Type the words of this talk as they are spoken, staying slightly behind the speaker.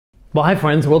Well, hi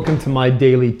friends, welcome to my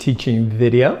daily teaching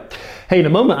video. Hey, in a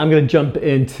moment I'm going to jump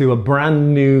into a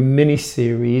brand new mini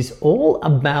series all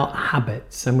about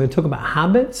habits. I'm going to talk about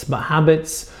habits, but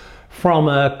habits from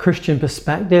a Christian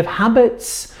perspective,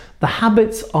 the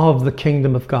habits of the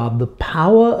kingdom of God, the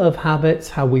power of habits,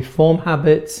 how we form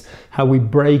habits, how we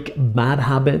break bad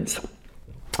habits,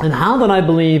 and how that I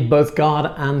believe both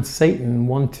God and Satan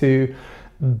want to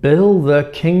build the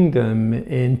kingdom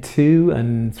into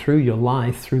and through your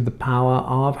life through the power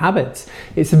of habits.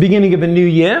 It's the beginning of a new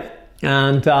year,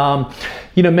 and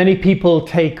many people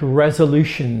take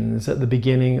resolutions at the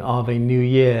beginning of a new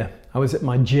year. I was at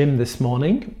my gym this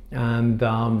morning, and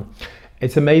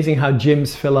it's amazing how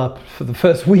gyms fill up for the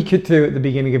first week or two at the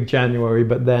beginning of January,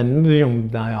 but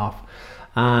then die off.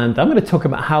 And I'm going to talk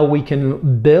about how we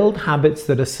can build habits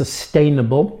that are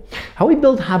sustainable, how we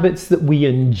build habits that we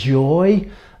enjoy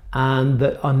and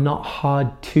that are not hard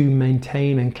to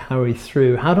maintain and carry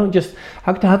through. How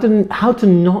to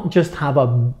not just have a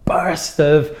burst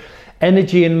of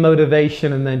energy and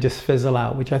motivation and then just fizzle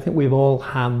out, which I think we've all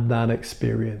had that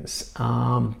experience.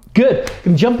 Good. I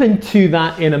can jump into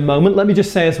that in a moment. Let me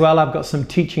just say as well, I've got some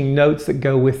teaching notes that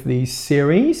go with these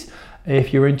series.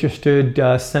 If you're interested,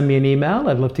 send me an email.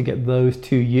 I'd love to get those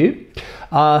to you.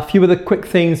 A few other quick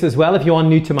things as well. If you are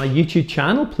new to my YouTube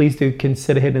channel, please do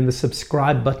consider hitting the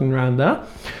subscribe button around there.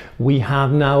 We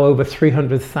have now over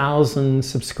 300,000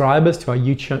 subscribers to our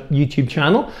YouTube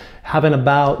channel, having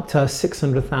about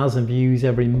 600,000 views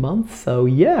every month. So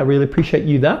yeah, I really appreciate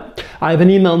you there. I have an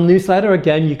email newsletter.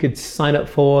 Again, you could sign up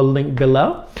for, link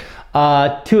below.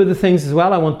 Two other things as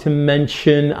well I want to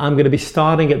mention. I'm going to be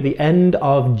starting at the end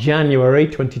of January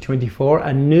 2024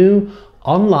 a new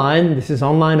this is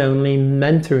online only,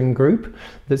 mentoring group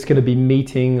that's going to be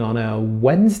meeting on a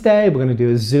Wednesday. We're going to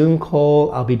do a Zoom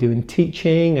call. I'll be doing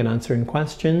teaching and answering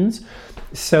questions.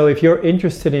 So if you're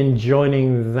interested in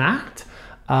joining that,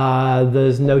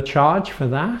 there's no charge for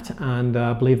that, and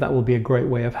I believe that will be a great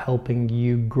way of helping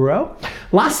you grow.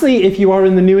 Lastly, if you are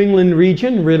in the New England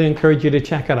region, really encourage you to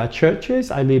check out our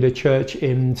churches. I lead a church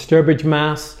in Sturbridge,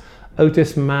 Mass,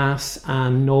 Otis, Mass,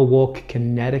 and Norwalk,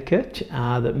 Connecticut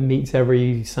that meets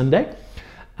every Sunday.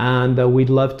 And we'd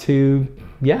love to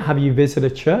have you visit a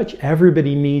church.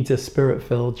 Everybody needs a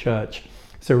spirit-filled church.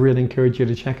 So really encourage you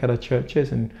to check out our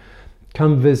churches and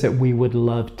come visit. We would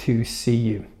love to see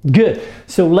you. Good.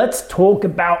 So let's talk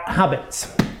about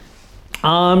habits.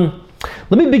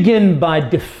 Let me begin by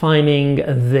defining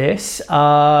this.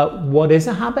 What is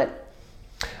a habit?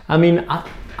 I mean,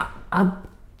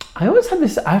 I always had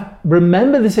this, I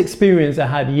remember this experience I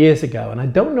had years ago, and I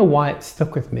don't know why it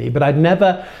stuck with me, but I'd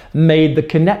never made the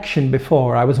connection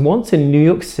before. I was once in New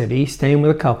York City staying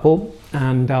with a couple,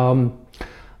 and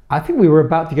I think we were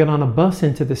about to get on a bus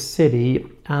into the city,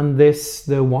 and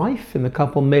the wife and the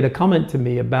couple made a comment to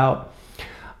me about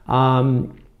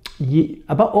always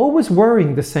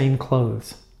wearing the same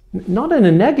clothes. Not in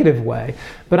a negative way,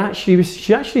 but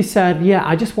she actually said,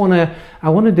 I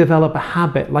want to develop a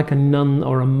habit, like a nun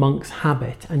or a monk's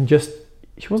habit, and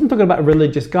she wasn't talking about a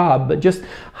religious garb, but just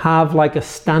have like a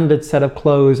standard set of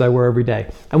clothes I wear every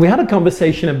day. And we had a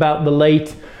conversation about the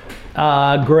late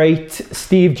great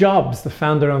Steve Jobs, the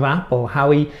founder of Apple,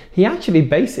 how he actually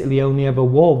basically only ever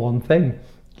wore one thing.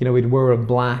 He'd wear a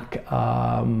black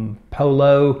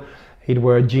polo, he'd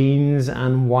wear jeans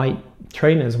and white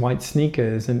trainers, white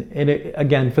sneakers. And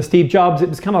again, for Steve Jobs, it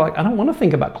was kind of like, I don't want to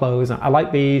think about clothes. I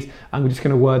like these. I'm just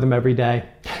going to wear them every day.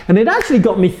 And it actually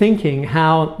got me thinking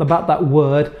about that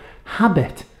word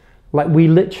habit. Like we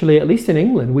literally, at least in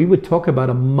England, we would talk about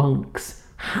a monk's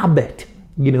habit.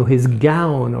 His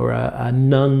gown, or a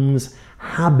nun's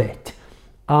habit.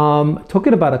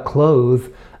 Talking about a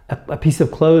piece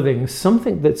of clothing,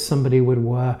 something that somebody would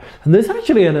wear. And there's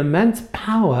actually an immense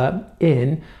power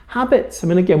in habits. I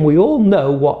mean, again, we all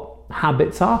know what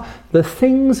habits are. The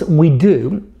things we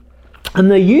do,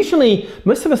 and they're usually,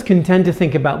 most of us can tend to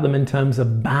think about them in terms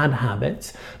of bad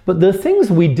habits, but the things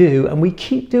we do and we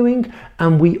keep doing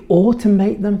and we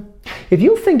automate them. If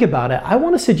you think about it, I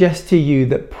want to suggest to you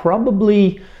that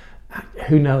probably,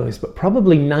 who knows, but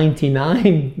probably more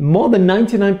than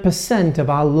 99% of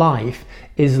our life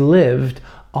is lived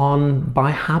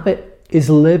by habit, is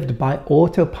lived by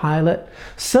autopilot.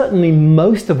 Certainly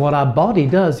most of what our body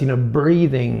does,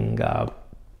 breathing,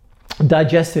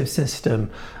 digestive system,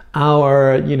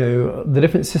 the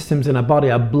different systems in our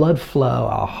body, our blood flow,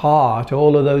 our heart,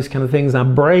 all of those kind of things, our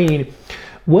brain,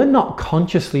 we're not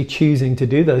consciously choosing to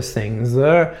do those things.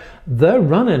 They're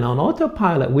running on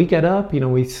autopilot. We get up,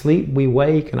 we sleep, we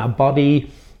wake, and our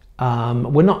body,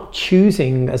 we're not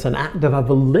choosing as an act of our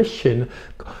volition.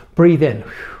 Breathe in,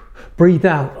 breathe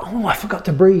out. Oh, I forgot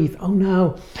to breathe. Oh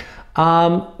no.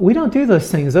 We don't do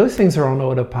those things. Those things are on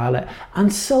autopilot.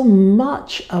 And so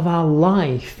much of our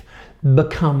life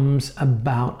becomes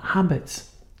about habits.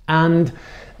 And,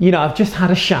 I've just had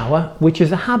a shower, which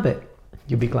is a habit.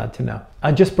 You'll be glad to know.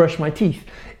 I just brushed my teeth.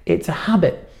 It's a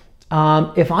habit.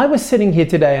 If I was sitting here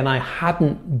today and I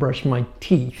hadn't brushed my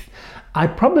teeth,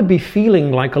 I'd probably be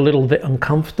feeling like a little bit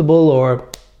uncomfortable, or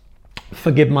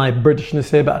forgive my Britishness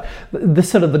here, but the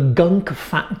sort of the gunk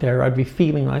factor. I'd be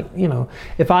feeling like,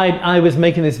 if I was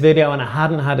making this video and I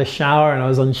hadn't had a shower and I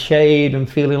was unshaved and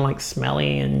feeling like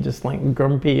smelly and just like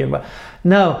grumpy.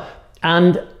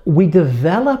 And we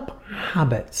develop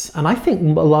habits. And I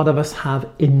think a lot of us have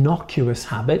innocuous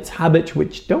habits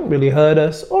which don't really hurt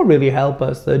us or really help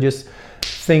us. They're just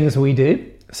things we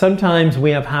do. Sometimes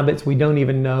we have habits we don't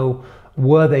even know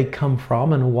where they come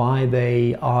from and why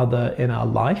they are there in our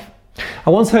life. I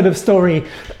once heard of a story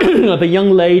of a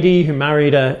young lady who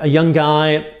married a young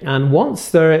guy, and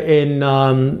once they're in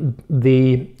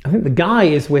I think the guy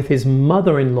is with his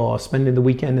mother-in-law spending the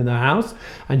weekend in their house,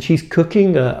 and she's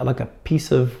cooking like a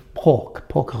piece of pork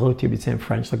rôti, we'd say in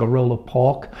French, like a roll of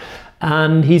pork.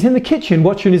 And he's in the kitchen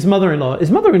watching his mother-in-law. His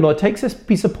mother-in-law takes this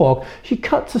piece of pork, she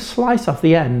cuts a slice off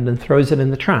the end and throws it in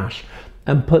the trash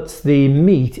and puts the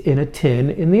meat in a tin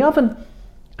in the oven.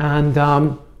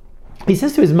 And he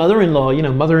says to his mother-in-law,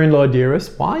 mother-in-law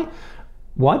dearest, why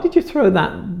did you throw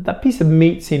that piece of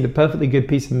meat? Seemed a perfectly good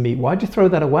piece of meat. Why'd you throw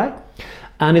that away?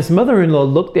 And his mother-in-law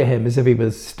looked at him as if he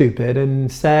was stupid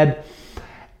and said,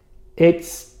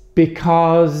 it's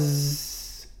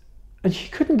because, and she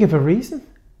couldn't give a reason.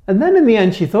 And then in the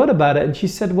end, she thought about it and she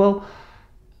said, well,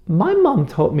 my mom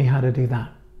taught me how to do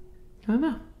that. I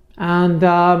know. And,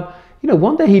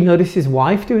 one day he noticed his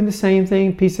wife doing the same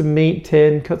thing, piece of meat,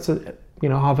 tin, cuts a,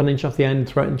 half an inch off the end,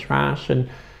 throw it in trash. And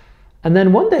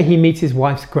then one day he meets his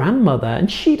wife's grandmother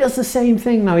and she does the same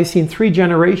thing. Now he's seen 3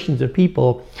 generations of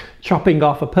people chopping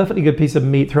off a perfectly good piece of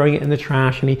meat, throwing it in the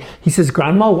trash. And he says,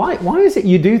 Grandma, why is it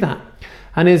you do that?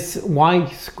 And his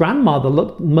wife's mother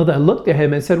looked at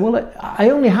him and said, well, I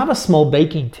only have a small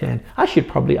baking tin. I should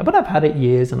probably, but I've had it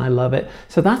years and I love it.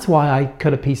 So that's why I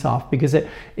cut a piece off, because it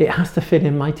has to fit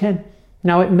in my tin.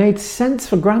 Now it made sense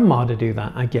for Grandma to do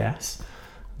that, I guess,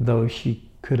 though she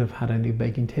could have had a new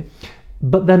baking tin.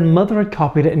 But then Mother had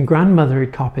copied it and Grandmother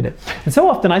had copied it. And so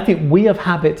often I think we have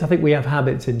habits. I think we have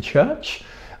habits in church.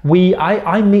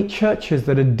 I meet churches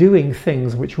that are doing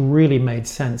things which really made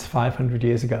sense 500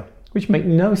 years ago, which make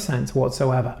no sense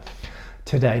whatsoever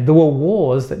today. There were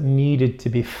wars that needed to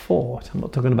be fought. I'm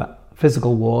not talking about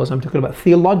physical wars. I'm talking about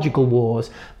theological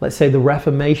wars. Let's say the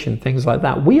Reformation, things like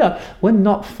that. We're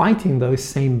not fighting those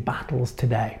same battles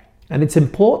today. And it's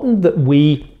important that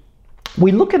we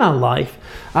look at our life.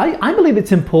 I believe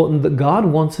it's important that God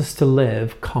wants us to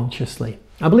live consciously.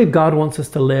 I believe God wants us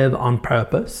to live on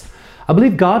purpose. I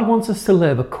believe God wants us to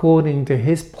live according to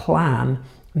his plan,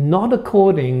 not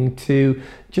according to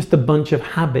just a bunch of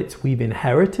habits we've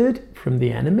inherited from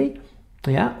the enemy,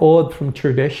 or from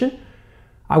tradition.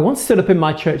 I once stood up in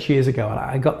my church years ago and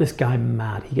I got this guy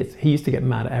mad. He used to get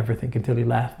mad at everything until he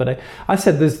left. But I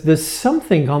said, there's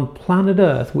something on planet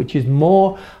Earth which is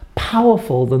more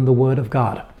powerful than the Word of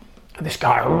God. And this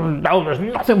guy, no, there's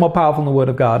nothing more powerful than the Word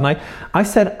of God. And I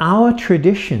said, our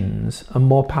traditions are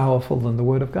more powerful than the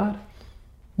Word of God.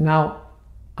 Now,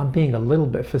 I'm being a little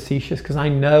bit facetious because I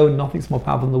know nothing's more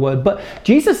powerful than the Word. But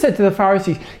Jesus said to the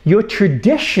Pharisees, your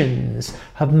traditions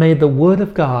have made the Word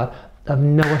of God of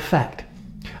no effect.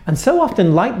 And so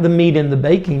often, like the meat in the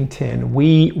baking tin,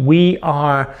 we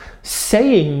are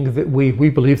saying that we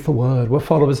believe the Word, we're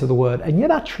followers of the Word, and yet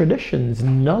our traditions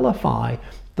nullify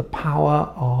the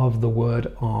power of the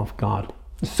Word of God.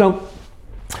 So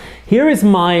here is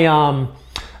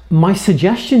my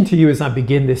suggestion to you as I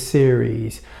begin this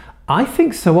series. I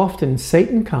think so often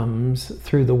Satan comes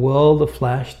through the world, the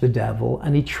flesh, the devil,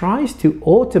 and he tries to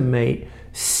automate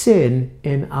sin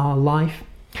in our life.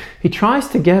 He tries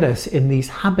to get us in these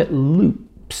habit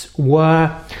loops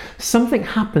where something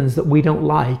happens that we don't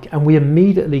like and we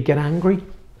immediately get angry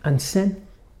and sin.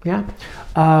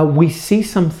 We see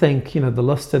something, the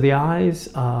lust of the eyes,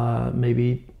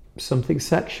 maybe something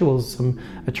sexual, some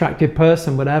attractive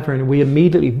person, whatever, and we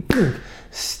immediately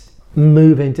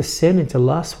move into sin, into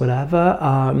lust, whatever.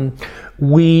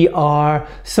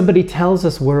 Somebody tells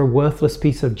us we're a worthless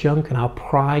piece of junk and our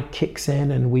pride kicks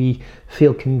in and we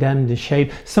feel condemned and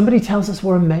shamed. Somebody tells us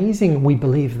we're amazing and we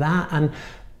believe that, and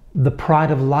the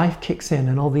pride of life kicks in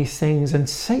and all these things. And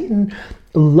Satan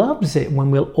loves it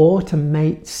when we'll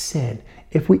automate sin.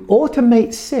 If we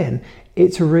automate sin,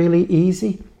 it's really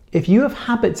easy. If you have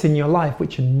habits in your life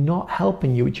which are not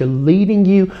helping you, which are leading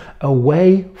you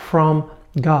away from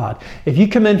God, if you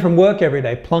come in from work every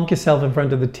day, plonk yourself in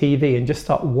front of the TV and just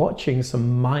start watching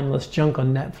some mindless junk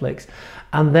on Netflix,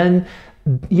 and then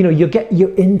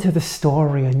you're into the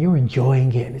story and you're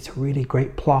enjoying it and it's a really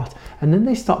great plot, and then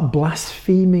they start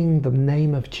blaspheming the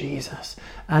name of Jesus,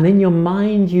 and in your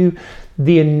mind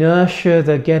the inertia,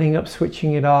 the getting up,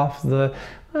 switching it off,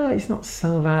 it's not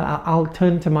so bad, I'll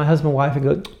turn to my husband and wife and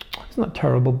go, it's not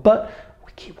terrible, but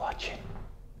we keep watching.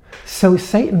 So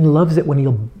Satan loves it when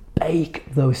he'll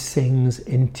bake those things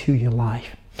into your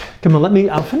life. Come on,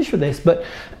 I'll finish with this, but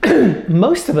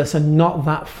most of us are not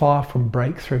that far from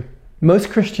breakthrough.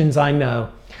 Most Christians I know,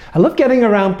 I love getting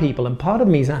around people, and part of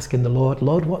me is asking the Lord,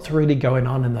 what's really going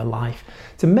on in their life?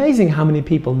 It's amazing how many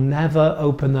people never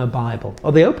open their Bible,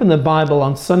 or they open their Bible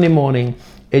on Sunday morning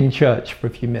in church for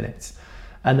a few minutes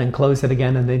and then close it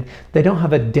again, and they don't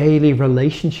have a daily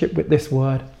relationship with this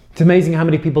word. It's amazing how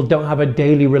many people don't have a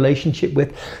daily relationship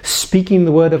with speaking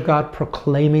the word of God,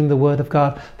 proclaiming the word of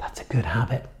God. That's a good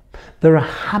habit. There are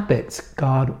habits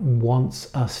God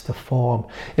wants us to form.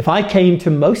 If I came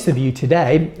to most of you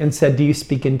today and said, do you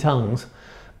speak in tongues?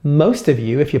 Most of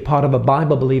you, if you're part of a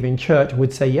Bible-believing church,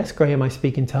 would say, yes, Graham, I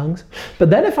speak in tongues.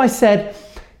 But then if I said,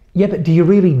 yeah, but do you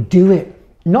really do it?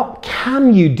 Not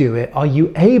can you do it? Are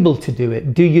you able to do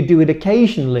it? Do you do it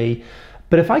occasionally?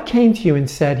 But if I came to you and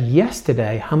said,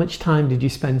 yesterday, how much time did you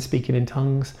spend speaking in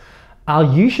tongues?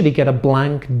 I'll usually get a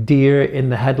blank deer in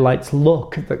the headlights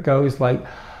look that goes like,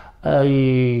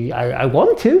 I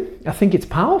want to. I think it's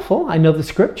powerful. I know the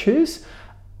scriptures,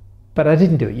 but I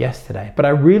didn't do it yesterday. But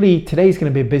today's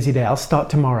going to be a busy day. I'll start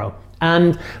tomorrow.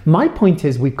 And my point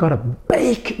is, we've got to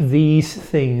bake these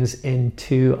things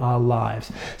into our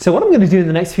lives. So what I'm going to do in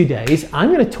the next few days,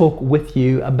 I'm going to talk with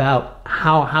you about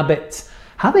how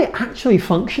they actually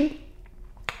function,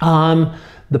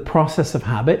 the process of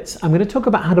habits. I'm going to talk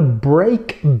about how to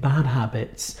break bad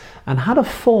habits and how to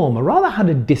form, or rather how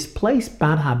to displace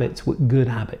bad habits with good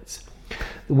habits.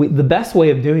 The best way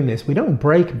of doing this, we don't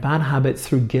break bad habits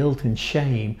through guilt and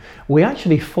shame. We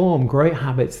actually form great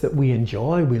habits that we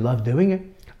enjoy. We love doing it.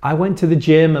 I went to the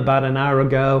gym about an hour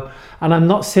ago, and I'm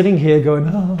not sitting here going,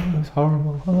 oh, it's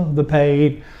horrible, oh, the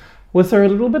pain. Was there a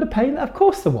little bit of pain? Of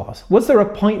course there was. Was there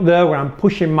a point there where I'm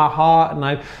pushing my heart and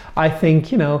I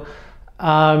think,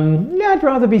 I'd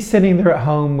rather be sitting there at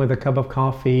home with a cup of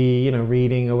coffee,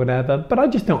 reading or whatever, but I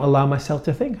just don't allow myself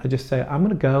to think. I just say, I'm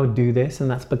going to go and do this, and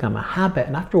that's become a habit.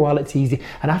 And after a while, it's easy.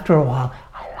 And after a while,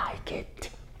 I like it.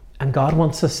 And God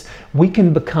wants us, we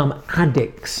can become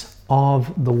addicts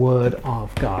of the Word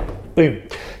of God. Boom.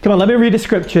 Come on, let me read a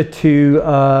scripture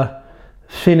to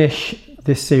finish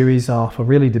this series off, or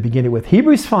really to begin it with.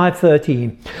 Hebrews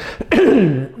 5:13.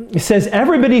 It says,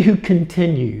 everybody who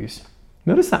continues.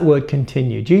 Notice that word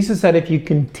continue. Jesus said, if you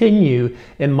continue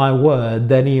in my word,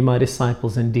 then are you my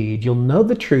disciples indeed. You'll know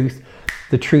the truth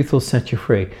will set you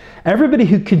free. Everybody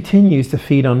who continues to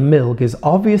feed on milk is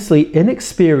obviously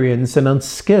inexperienced and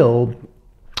unskilled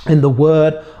in the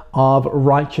word of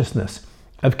righteousness,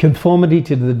 of conformity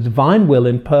to the divine will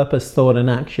in purpose, thought, and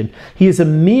action. He is a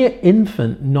mere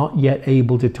infant, not yet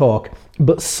able to talk.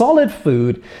 But solid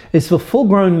food is for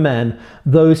full-grown men,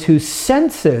 those whose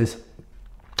senses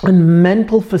and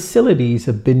mental facilities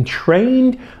have been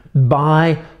trained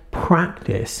by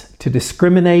practice to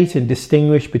discriminate and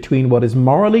distinguish between what is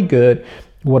morally good,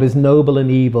 what is noble and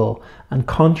evil, and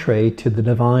contrary to the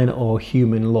divine or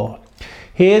human law.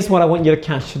 Here's what I want you to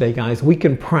catch today, guys. We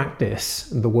can practice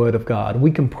the Word of God. We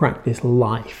can practice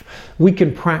life. We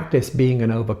can practice being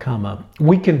an overcomer.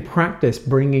 We can practice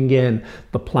bringing in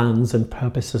the plans and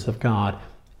purposes of God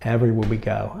everywhere we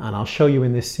go, and I'll show you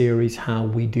in this series how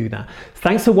we do that.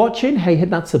 Thanks for watching. Hey,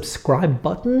 hit that subscribe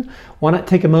button. Why not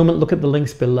take a moment, look at the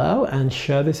links below, and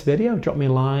share this video. Drop me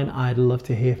a line. I'd love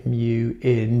to hear from you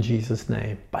in Jesus'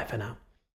 name. Bye for now.